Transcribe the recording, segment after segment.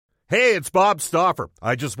Hey, it's Bob Stauffer.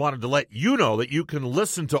 I just wanted to let you know that you can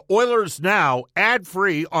listen to Oilers Now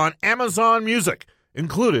ad-free on Amazon Music,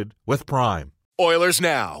 included with Prime. Oilers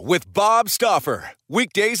Now with Bob Stauffer.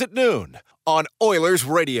 Weekdays at noon on Oilers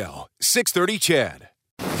Radio, 630 CHED.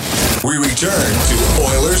 We return to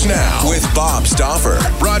Oilers Now with Bob Stauffer.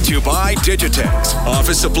 Brought to you by Digitex.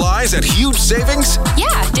 Office supplies at huge savings? Yeah,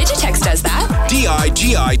 Digitex does that.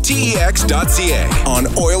 Digitex.ca on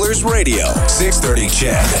Oilers Radio, 630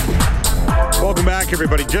 CHED. Welcome back,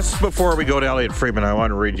 everybody. Just before we go to Elliot Friedman, I want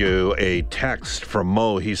to read you a text from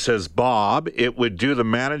Mo. He says, Bob, it would do the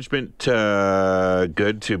management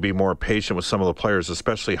good to be more patient with some of the players,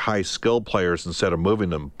 especially high-skilled players, instead of moving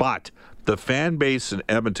them. But the fan base in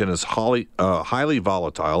Edmonton is highly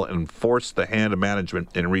volatile and forced the hand of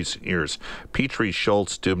management in recent years. Petrie,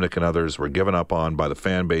 Schultz, Dubnyk, and others were given up on by the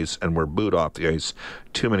fan base and were booed off the ice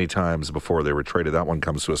too many times before they were traded. That one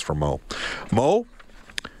comes to us from Mo. Mo,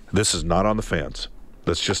 this is not on the fans.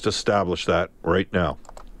 Let's just establish that right now.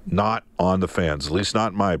 Not on the fans, at least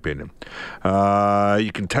not in my opinion.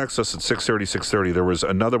 You can text us at 630. There was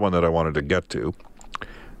another one that I wanted to get to.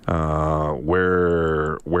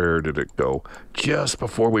 Where did it go? Just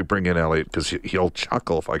before we bring in Elliot, because he'll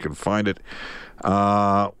chuckle if I can find it.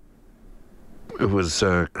 It was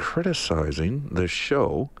criticizing the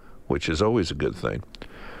show, which is always a good thing.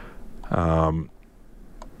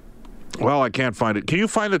 Well, I can't find it. Can you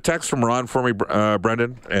find the text from Ron for me,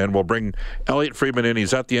 Brendan? And we'll bring Elliot Friedman in.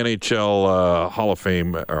 He's at the NHL Hall of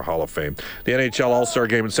Fame, the NHL All-Star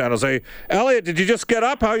Game in San Jose. Elliot, did you just get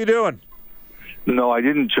up? How you doing? No, I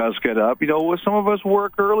didn't just get up. You know, some of us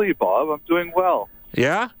work early, Bob. I'm doing well.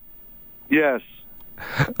 Yeah? Yes.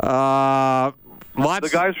 Lots. The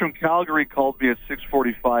guys from Calgary called me at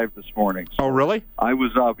 6:45 this morning. So oh, really? I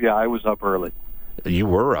was up. Yeah, I was up early. You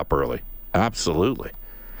were up early. Absolutely.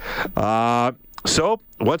 So,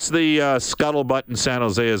 what's the scuttlebutt in San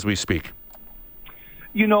Jose as we speak?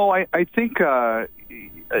 You know, I think that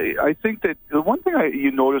the one thing you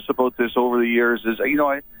notice about this over the years is, you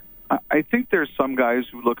know, I think there's some guys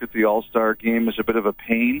who look at the All-Star game as a bit of a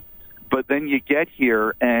pain, but then you get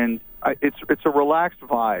here and it's a relaxed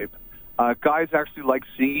vibe. Guys actually like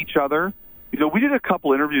seeing each other. You know, we did a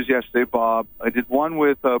couple interviews yesterday, Bob. I did one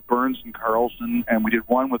with Burns and Carlson, and we did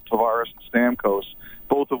one with Tavares and Stamkos,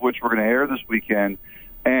 both of which we're going to air this weekend.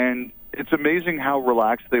 And it's amazing how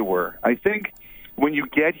relaxed they were. I think when you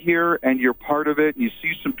get here and you're part of it and you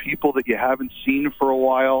see some people that you haven't seen for a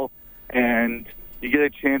while and you get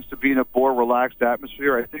a chance to be in a more relaxed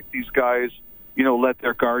atmosphere, I think these guys, you know, let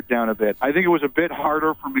their guard down a bit. I think it was a bit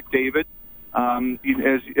harder for McDavid.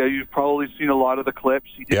 As you've probably seen a lot of the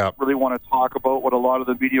clips, he didn't really want to talk about what a lot of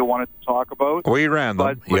the media wanted to talk about. We ran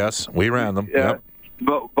them. Yes, we ran them. Yep.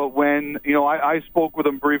 But when, you know, I spoke with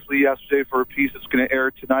him briefly yesterday for a piece that's going to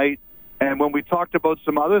air tonight, and when we talked about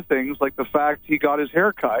some other things, like the fact he got his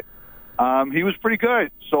hair cut, he was pretty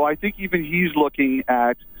good. So I think even he's looking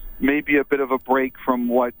at maybe a bit of a break from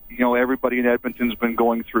what, you know, everybody in Edmonton's been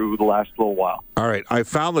going through the last little while. All right, I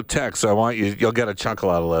found the text. I want you'll get a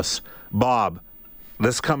chuckle out of this. Bob,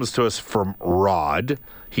 this comes to us from Rod.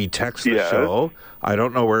 He texts the show. I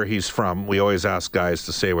don't know where he's from. We always ask guys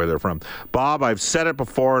to say where they're from. Bob, I've said it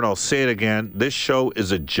before and I'll say it again. This show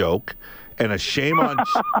is a joke. And a shame on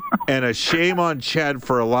CHED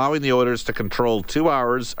for allowing the Oilers to control 2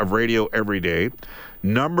 hours of radio every day.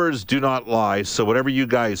 Numbers do not lie, so whatever you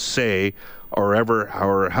guys say or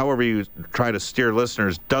however you try to steer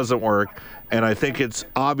listeners doesn't work. And I think it's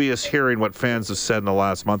obvious hearing what fans have said in the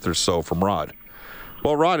last month or so from Rod.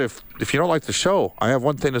 Well, Rod, if you don't like the show, I have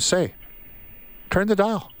one thing to say. Turn the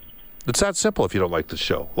dial. It's that simple if you don't like the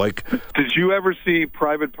show. Like, did you ever see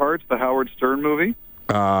Private Parts, the Howard Stern movie?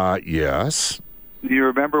 Yes. Do you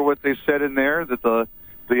remember what they said in there? That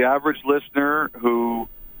the average listener who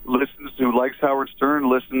likes Howard Stern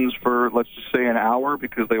listens for, let's just say, an hour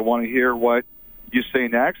because they want to hear what you say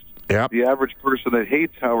next. Yep. The average person that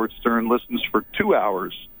hates Howard Stern listens for 2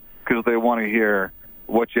 hours because they want to hear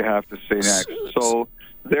what you have to say next. So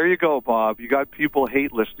there you go, Bob. You got people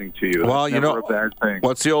hate listening to you. Well, That's you know, a bad thing.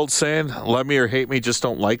 What's the old saying? Love me or hate me, just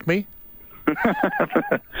don't like me? That's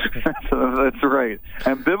right.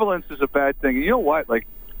 Ambivalence is a bad thing. And you know what?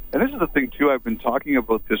 And this is the thing, too, I've been talking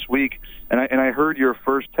about this week, and I heard your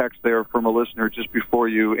first text there from a listener just before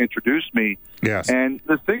you introduced me. Yes. And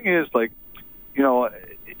the thing is, you know,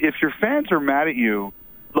 if your fans are mad at you,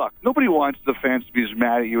 look, nobody wants the fans to be as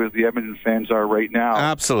mad at you as the Edmonton fans are right now.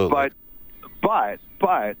 Absolutely. But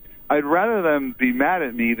I'd rather them be mad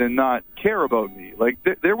at me than not care about me.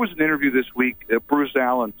 There was an interview this week at Bruce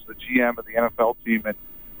Allen, the GM of the NFL team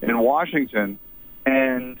in Washington,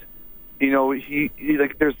 and he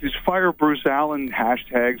like there's these Fire Bruce Allen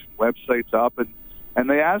hashtags, websites up, and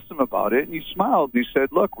they asked him about it, and he smiled and he said,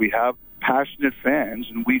 "Look, we have passionate fans,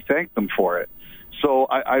 and we thank them for it." So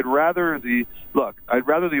I'd rather the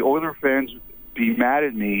Oiler fans be mad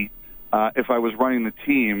at me if I was running the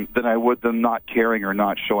team than I would them not caring or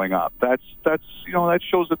not showing up. That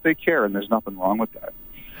shows that they care, and there's nothing wrong with that.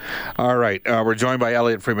 All right, we're joined by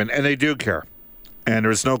Elliotte Friedman, and they do care, and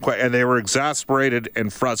there's no question. And they were exasperated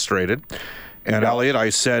and frustrated. And Elliotte, I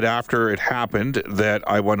said after it happened that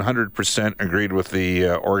I 100% agreed with the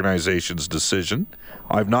organization's decision.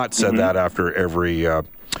 I've not said that after every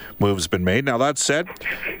move's been made. Now, that said,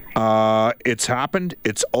 it's happened.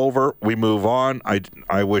 It's over. We move on.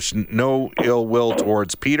 I wish no ill will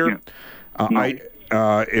towards Peter.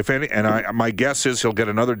 If any, and my guess is he'll get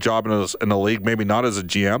another job in the league, maybe not as a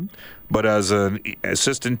GM, but as an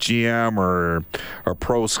assistant GM or a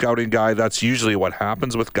pro scouting guy. That's usually what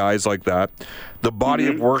happens with guys like that. The body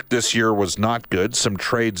of work this year was not good. Some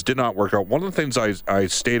trades did not work out. One of the things I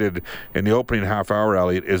stated in the opening half hour,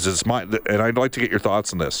 Elliotte, and I'd like to get your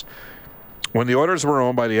thoughts on this. When the Oilers were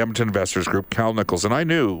owned by the Edmonton Investors Group, Cal Nichols, and I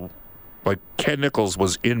knew, like, Ken Nichols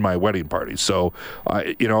was in my wedding party. So,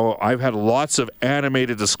 I've had lots of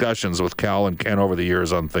animated discussions with Cal and Ken over the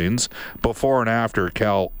years on things before and after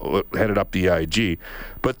Cal headed up the EIG.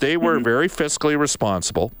 But they were very fiscally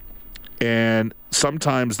responsible, and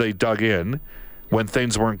sometimes they dug in when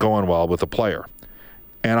things weren't going well with a player.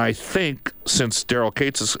 And I think since Daryl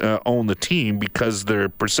Cates has owned the team, because their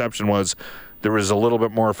perception was there was a little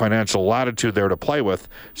bit more financial latitude there to play with,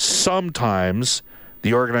 sometimes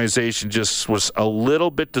the organization just was a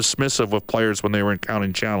little bit dismissive of players when they were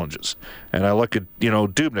encountering challenges. And I look at,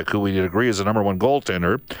 Dubnyk, who we agree is the number one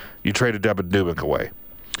goaltender. You traded Devin Dubnyk away.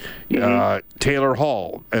 Taylor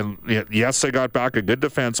Hall. And yes, they got back a good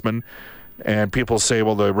defenseman. And people say,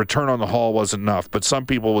 well, the return on the Hall wasn't enough. But some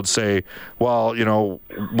people would say, well,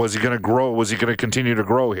 was he going to grow? Was he going to continue to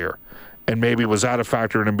grow here? And maybe was that a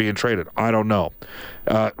factor in him being traded? I don't know.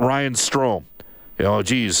 Ryan Strome.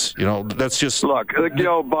 That's just... Look,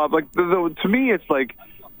 Bob, to me, it's like,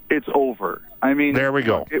 it's over. I mean... There we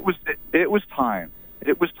go. It was time.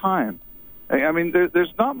 It was time. I mean,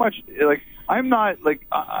 there's not much... I'm not,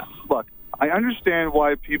 look, I understand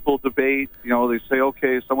why people debate. They say,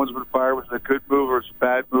 okay, someone's been fired. Was it a good move or it's a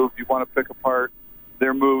bad move? You want to pick apart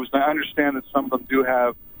their moves. And I understand that some of them do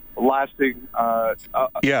have a lasting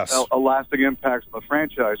impact on the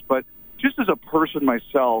franchise. But just as a person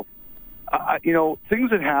myself, things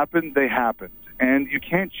that happened, they happened, and you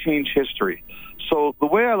can't change history. So the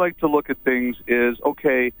way I like to look at things is,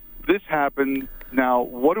 okay, this happened. Now,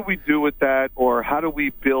 what do we do with that, or how do we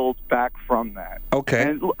build back from that? Okay.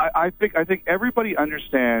 And I think everybody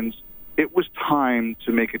understands it was time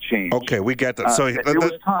to make a change. Okay, we get that. So it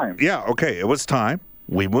was time. Yeah. Okay, it was time.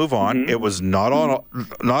 We move on. It was not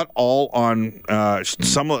all on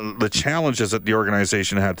some of the challenges that the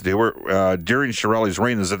organization had to do during Chiarelli's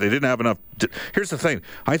reign is that they didn't have enough. Here's the thing.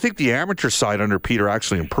 I think the amateur side under Peter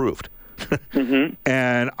actually improved.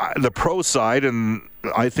 And the pro side, and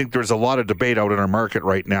I think there's a lot of debate out in our market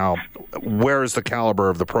right now, where is the caliber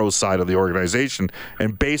of the pro side of the organization?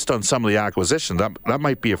 And based on some of the acquisitions, that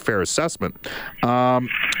might be a fair assessment.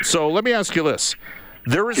 So let me ask you this.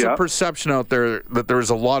 There is a perception out there that there is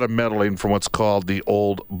a lot of meddling from what's called the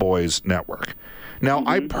Old Boys Network. Now,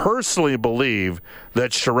 I personally believe that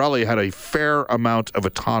Chiarelli had a fair amount of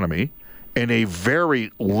autonomy and a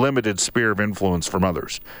very limited sphere of influence from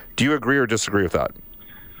others. Do you agree or disagree with that?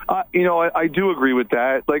 I do agree with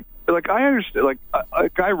that. I understand.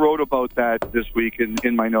 I wrote about that this week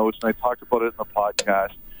in my notes, and I talked about it in the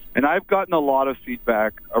podcast. And I've gotten a lot of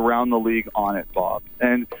feedback around the league on it, Bob,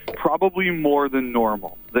 and probably more than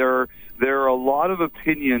normal. There are a lot of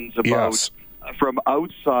opinions from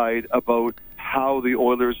outside about how the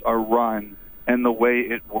Oilers are run and the way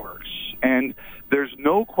it works. And there's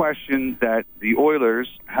no question that the Oilers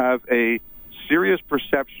have a serious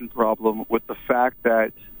perception problem with the fact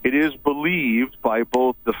that it is believed by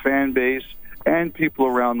both the fan base and people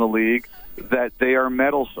around the league that they are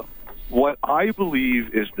meddlesome. What I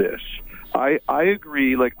believe is this. I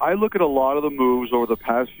agree. I look at a lot of the moves over the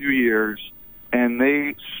past few years, and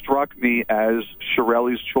they struck me as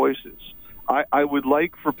Chiarelli's choices. I would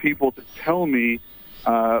like for people to tell me,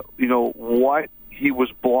 what he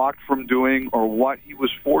was blocked from doing or what he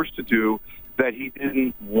was forced to do that he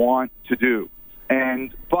didn't want to do.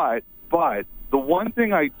 But the one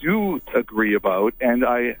thing I do agree about, and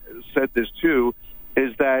I said this too,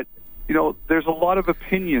 is that there's a lot of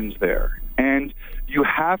opinions there, and you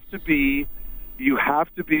have to be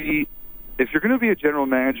if you're going to be a general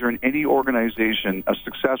manager in any organization, a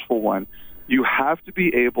successful one, you have to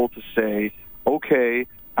be able to say, okay,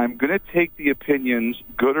 I'm going to take the opinions,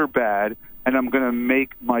 good or bad, and I'm going to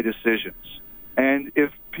make my decisions. And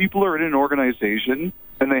if people are in an organization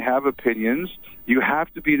and they have opinions, you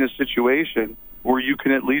have to be in a situation where you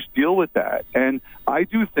can at least deal with that. And I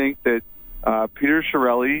do think that Peter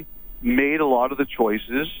Chiarelli made a lot of the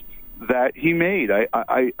choices that he made.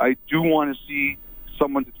 I do want to see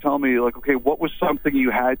someone to tell me, like, okay, what was something you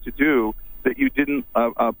had to do that you didn't,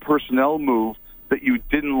 a personnel move that you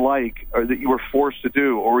didn't like or that you were forced to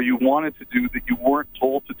do or you wanted to do that you weren't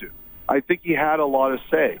told to do. I think he had a lot of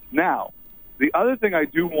say. Now, the other thing I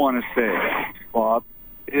do want to say, Bob,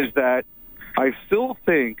 is that I still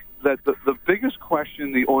think that the biggest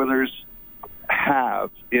question the Oilers have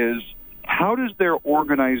is how does their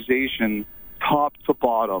organization top to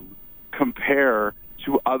bottom compare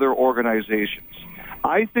to other organizations?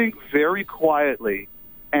 I think very quietly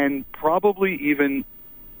and probably even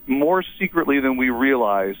more secretly than we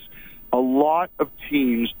realize, a lot of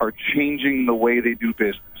teams are changing the way they do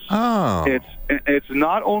business. Oh. It's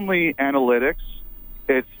not only analytics,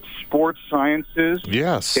 it's sports sciences.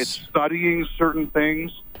 Yes. It's studying certain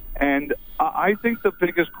things. And I think the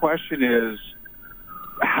biggest question is,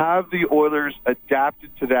 have the Oilers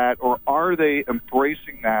adapted to that, or are they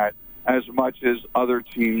embracing that as much as other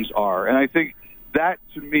teams are? And I think that,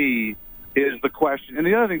 to me, is the question. And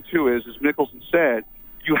the other thing, too, is, as Nicholson said,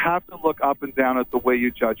 you have to look up and down at the way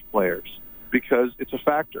you judge players because it's a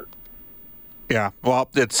factor. Yeah, well,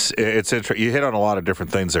 it's interesting. You hit on a lot of different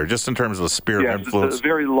things there, just in terms of the sphere of influence. It's a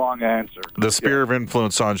very long answer. The sphere of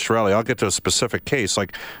influence on Chiarelli. I'll get to a specific case.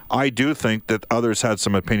 Like, I do think that others had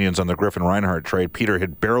some opinions on the Griffin Reinhart trade. Peter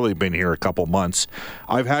had barely been here a couple months.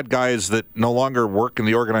 I've had guys that no longer work in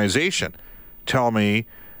the organization tell me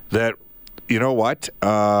that, you know what?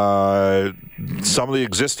 Some of the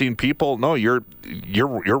existing people, no, you're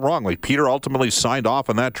wrong. Like, Peter ultimately signed off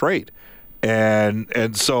on that trade.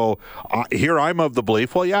 And so here I'm of the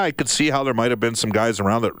belief, well, yeah, I could see how there might have been some guys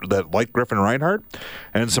around that like Griffin Reinhart,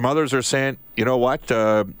 and some others are saying, you know what,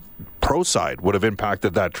 pro side would have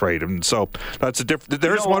impacted that trade. And so that's a different,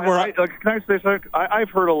 there's one where can I say something? I've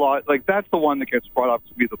heard a lot, like that's the one that gets brought up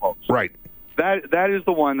to me the most. Right. That is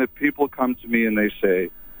the one that people come to me and they say,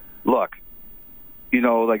 look, you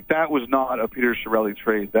know, like that was not a Peter Chiarelli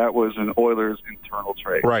trade. That was an Oilers internal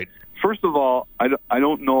trade. Right. First of all, I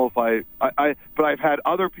don't know if but I've had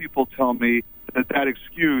other people tell me that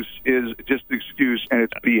excuse is just an excuse and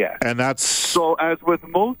it's BS. And that's so. As with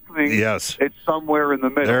most things, yes, it's somewhere in the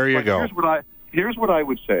middle. There you go. Here's what I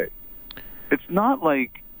would say. It's not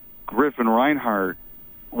like Griffin Reinhart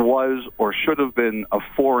was or should have been a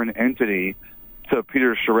foreign entity to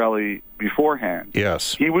Peter Chiarelli beforehand.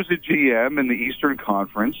 Yes, he was a GM in the Eastern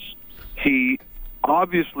Conference. He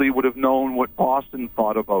obviously would have known what Boston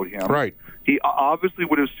thought about him. Right. He obviously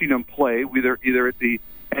would have seen him play either at the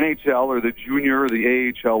NHL or the junior or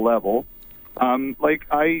the AHL level. And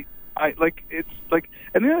the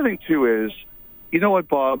other thing too is, you know what,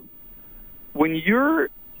 Bob, when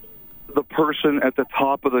you're the person at the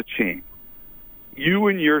top of the chain, you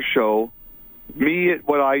and your show, me at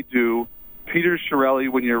what I do, Peter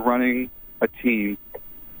Chiarelli when you're running a team,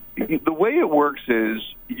 the way it works is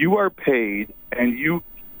you are paid, and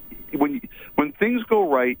when things go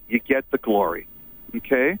right, you get the glory.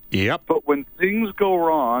 Okay? Yep. But when things go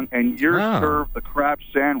wrong and you're served the crap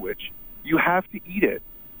sandwich, you have to eat it.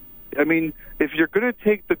 I mean, if you're going to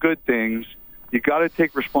take the good things, you got to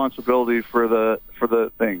take responsibility for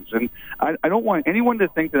the things. And I don't want anyone to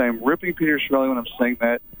think that I'm ripping Peter Chiarelli when I'm saying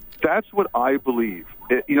that. That's what I believe.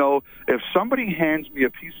 If somebody hands me a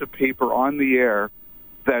piece of paper on the air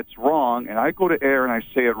that's wrong, and I go to air and I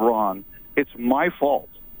say it wrong, it's my fault.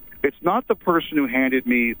 It's not the person who handed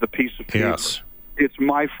me the piece of paper. Yes. It's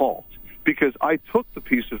my fault because I took the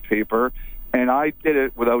piece of paper and I did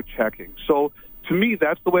it without checking. So to me,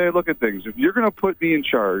 that's the way I look at things. If you're going to put me in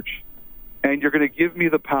charge and you're going to give me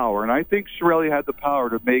the power, and I think Chiarelli had the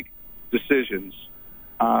power to make decisions,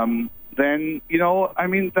 then,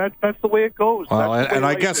 that's the way it goes. Well, and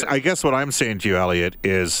I guess what I'm saying to you, Elliot,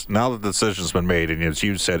 is now that the decision's been made, and as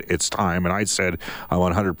you said, it's time, and I said I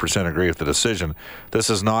 100% agree with the decision. This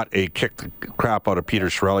is not a kick the crap out of Peter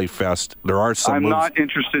Chiarelli fest. There are some I'm moves, not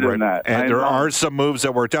interested in that. And there are some moves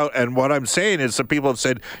that worked out. And what I'm saying is some people have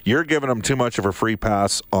said, you're giving him too much of a free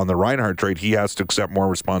pass on the Reinhart trade. He has to accept more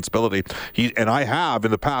responsibility. And I have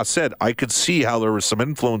in the past said I could see how there was some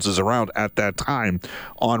influences around at that time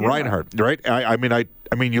on Reinhart. Right? I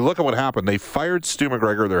mean, you look at what happened. They fired Stu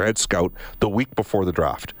McGregor, their head scout, the week before the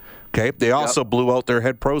draft. Okay, they also blew out their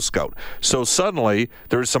head pro scout. So suddenly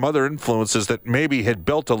there's some other influences that maybe had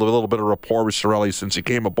built a little bit of rapport with Chiarelli since he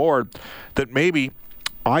came aboard that maybe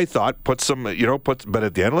I thought but at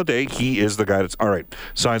the end of the day, he is the guy that's, all right,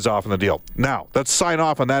 signs off on the deal. Now, let's sign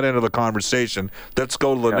off on that end of the conversation. Let's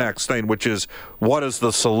go to the next thing, which is what is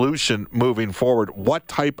the solution moving forward? What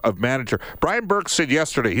type of manager? Brian Burke said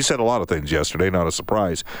yesterday, he said a lot of things yesterday, not a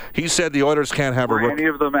surprise. He said the Oilers can't have Were any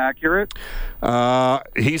of them accurate?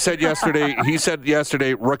 He said yesterday,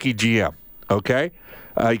 rookie GM, okay?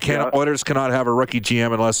 Oilers cannot have a rookie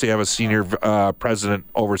GM unless they have a senior president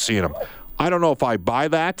overseeing them. I don't know if I buy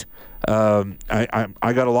that. I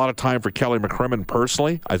got a lot of time for Kelly McCrimmon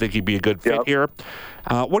personally. I think he'd be a good fit here.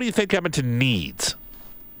 What do you think Edmonton needs?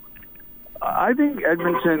 I think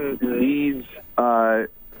Edmonton needs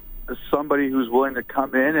somebody who's willing to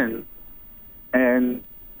come in and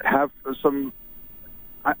have some.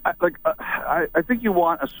 I think you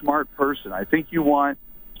want a smart person. I think you want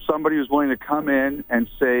somebody who's willing to come in and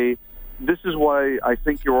say, this is why I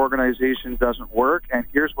think your organization doesn't work, and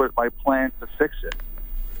here's what my plan to fix it.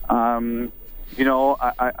 I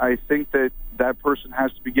think that person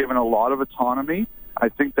has to be given a lot of autonomy. I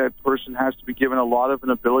think that person has to be given a lot of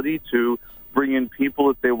an ability to bring in people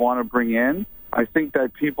that they want to bring in. I think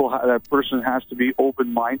that that person has to be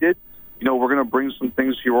open-minded. We're going to bring some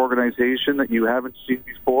things to your organization that you haven't seen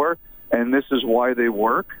before, and this is why they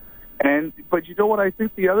work. But you know what I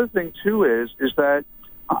think the other thing, too, is that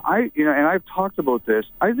and I've talked about this,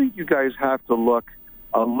 I think you guys have to look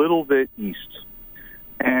a little bit east.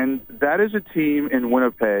 And that is a team in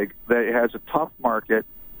Winnipeg that has a tough market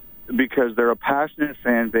because they're a passionate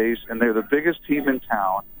fan base and they're the biggest team in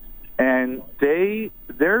town. And their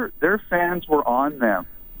fans were on them.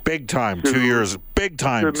 Big time, 2 years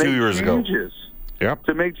ago. Yep.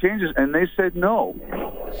 To make changes. And they said, no,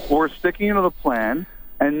 we're sticking to the plan.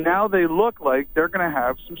 And now they look like they're going to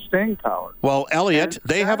have some staying power. Well, Elliot,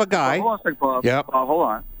 they have a guy. Hold on a second, Bob. Yep. Hold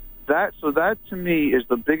on. That to me is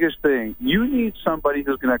the biggest thing. You need somebody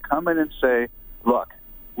who's going to come in and say, look,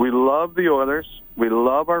 we love the Oilers. We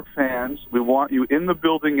love our fans. We want you in the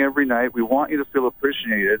building every night. We want you to feel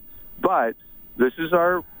appreciated. But this is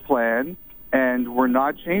our plan, and we're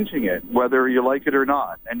not changing it, whether you like it or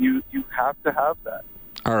not. And you have to have that.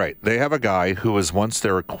 All right. They have a guy who was once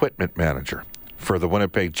their equipment manager for the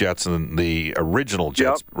Winnipeg Jets and the original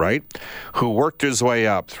Jets, right? Who worked his way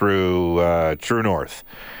up through True North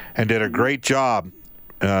and did a great job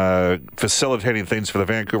facilitating things for the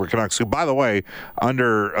Vancouver Canucks, who, by the way,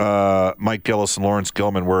 under Mike Gillis and Lawrence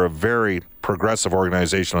Gilman, were a very progressive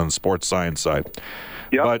organization on the sports science side.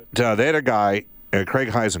 Yep. But they had a guy, Craig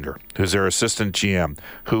Heisinger, who's their assistant GM,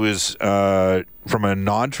 who is from a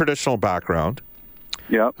non-traditional background,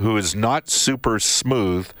 who is not super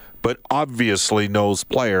smooth, but obviously knows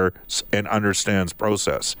players and understands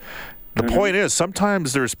process. The point is,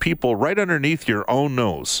 sometimes there's people right underneath your own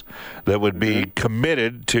nose that would be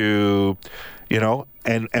committed to,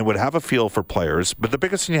 and would have a feel for players. But the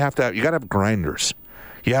biggest thing you got to have grinders.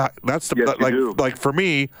 Yeah, that's like for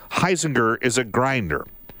me, Heisinger is a grinder.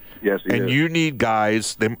 Yes, he is. You need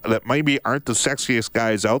guys that maybe aren't the sexiest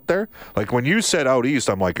guys out there. Like when you said out east,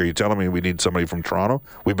 I'm like, are you telling me we need somebody from Toronto?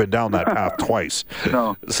 We've been down that path twice.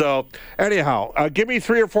 No. So anyhow, give me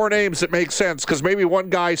 3 or 4 names that make sense, because maybe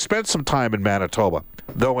one guy spent some time in Manitoba,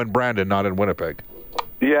 though in Brandon, not in Winnipeg.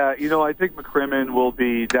 Yeah, I think McCrimmon will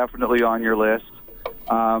be definitely on your list.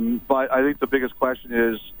 But I think the biggest question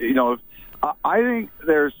is, I think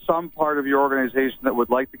there's some part of your organization that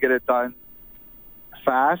would like to get it done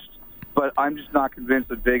fast, but I'm just not convinced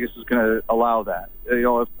that Vegas is going to allow that.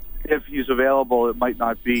 If he's available, it might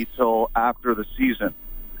not be till after the season.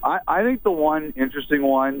 I think the one interesting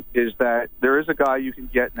one is that there is a guy you can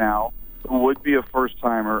get now who would be a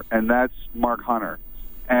first-timer, and that's Mark Hunter.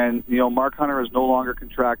 And, Mark Hunter is no longer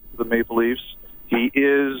contracted to the Maple Leafs. He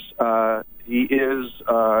is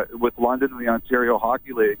with London in the Ontario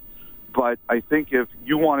Hockey League. But I think if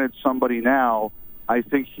you wanted somebody now, I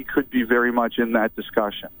think he could be very much in that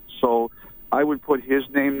discussion. So I would put his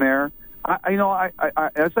name there.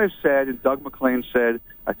 As I've said, and Doug McLean said,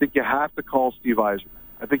 I think you have to call Steve Yzerman.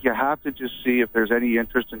 I think you have to just see if there's any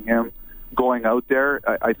interest in him going out there.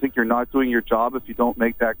 I think you're not doing your job if you don't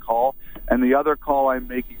make that call. And the other call I'm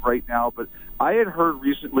making right now, but I had heard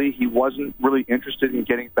recently he wasn't really interested in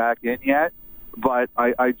getting back in yet, but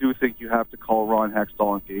I do think you have to call Ron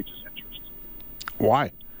Hextall and gauge his interest.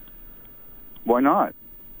 Why? Why not?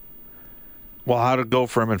 Well, how'd it go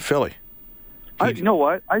for him in Philly? You know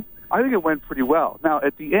what? I think it went pretty well. Now,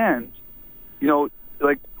 at the end,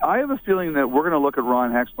 I have a feeling that we're going to look at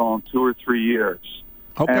Ron Hextall in 2 or 3 years,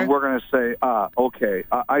 Okay. And we're going to say, okay,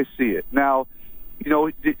 I see it. Now,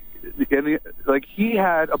 like he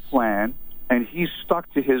had a plan, and he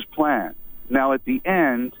stuck to his plan. Now, at the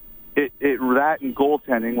end, that and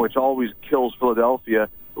goaltending, which always kills Philadelphia,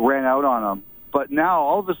 ran out on him. But now,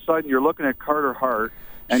 all of a sudden, you're looking at Carter Hart,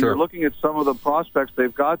 and Sure. you're looking at some of the prospects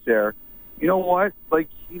they've got there. You know what? Like,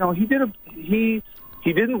 he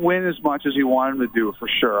didn't win as much as he wanted him to do, for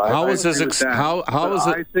sure. How was his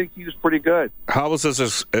I think he was pretty good. How was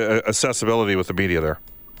his accessibility with the media there?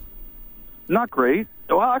 Not great.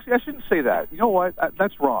 Well, actually, I shouldn't say that. You know what?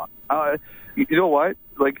 That's wrong. You know what?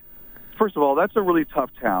 Like, first of all, that's a really tough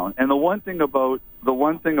town. And the one thing about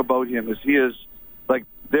him is he is like,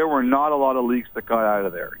 there were not a lot of leaks that got out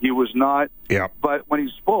of there. He was not. Yeah. But when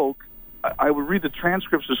he spoke, I would read the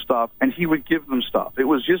transcripts of stuff, and he would give them stuff. It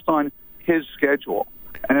was just on his schedule.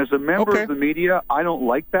 And as a member of the media, I don't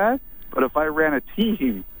like that. But if I ran a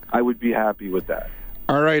team, I would be happy with that.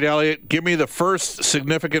 All right, Elliot, give me the first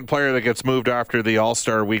significant player that gets moved after the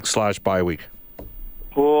All-Star week / bye week.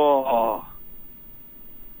 Oh,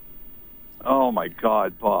 my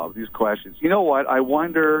God, Bob, these questions. You know what? I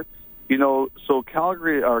wonder, so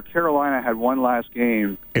Calgary or Carolina had one last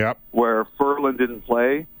game where Ferland didn't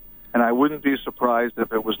play, and I wouldn't be surprised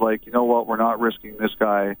if it was like, you know what, we're not risking this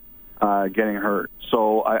guy getting hurt.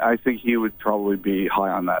 So I think he would probably be high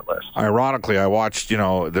on that list. Ironically, I watched,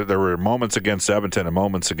 there were moments against Edmonton and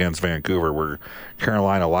moments against Vancouver where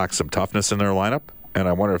Carolina lacked some toughness in their lineup, and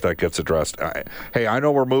I wonder if that gets addressed. I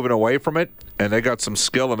know we're moving away from it, and they got some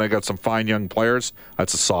skill, and they got some fine young players.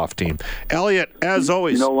 That's a soft team. Elliot, as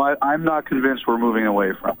always. You know what? I'm not convinced we're moving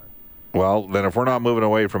away from it. Well, then if we're not moving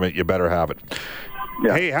away from it, you better have it.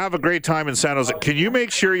 Yeah. Hey, have a great time in San Jose. Can you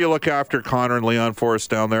make sure you look after Connor and Leon for us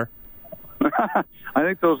down there? I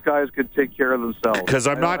think those guys could take care of themselves. Because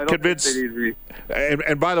I'm not convinced.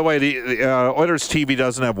 And by the way, the Oilers TV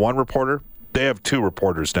doesn't have one reporter. They have two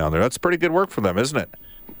reporters down there. That's pretty good work for them, isn't it?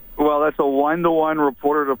 Well, that's a 1-to-1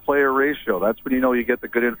 reporter-to-player ratio. That's when you get the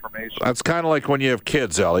good information. That's kind of like when you have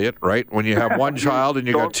kids, Elliot, right? When you have one child and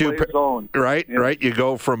you got two, right? Yeah. Right? You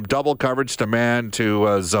go from double coverage to man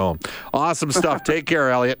to zone. Awesome stuff. Take care,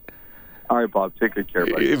 Elliot. All right, Bob. Take good care,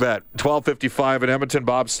 buddy. You bet. 12:55 in Edmonton.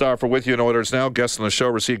 Bob Stauffer with you in Oilers Now. Guests on the show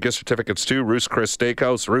receive gift certificates to Ruth's Chris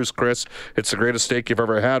Steakhouse. Ruth's Chris, it's the greatest steak you've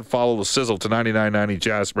ever had. Follow the sizzle to 9990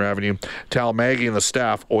 Jasper Avenue. Tell Maggie and the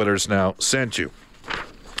staff Oilers Now sent you.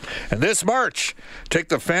 And this March, take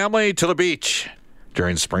the family to the beach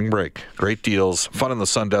during spring break. Great deals, fun in the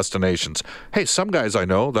sun destinations. Hey, some guys I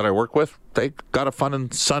know that I work with, they got a fun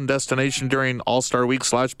and sun destination during All-Star week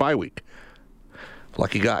 / bye week.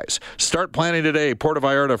 Lucky guys. Start planning today. Puerto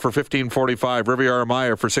Vallarta for $15.45. Riviera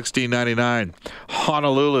Maya for $16.99.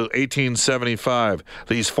 Honolulu $18.75.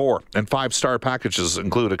 These 4- and 5-star packages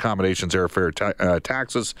include accommodations, airfare,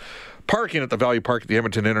 taxes, parking at the Value Park at the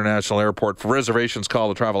Edmonton International Airport. For reservations, call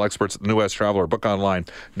the travel experts at New West Travel or book online,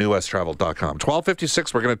 newwesttravel.com.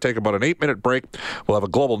 12:56, we're going to take about an 8-minute break. We'll have a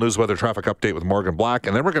global news weather traffic update with Morgan Black,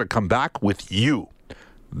 and then we're going to come back with you.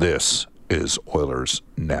 This is Oilers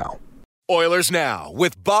Now. Oilers Now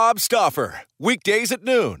with Bob Stauffer. Weekdays at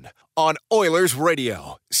noon on Oilers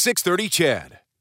Radio, 630 CHED.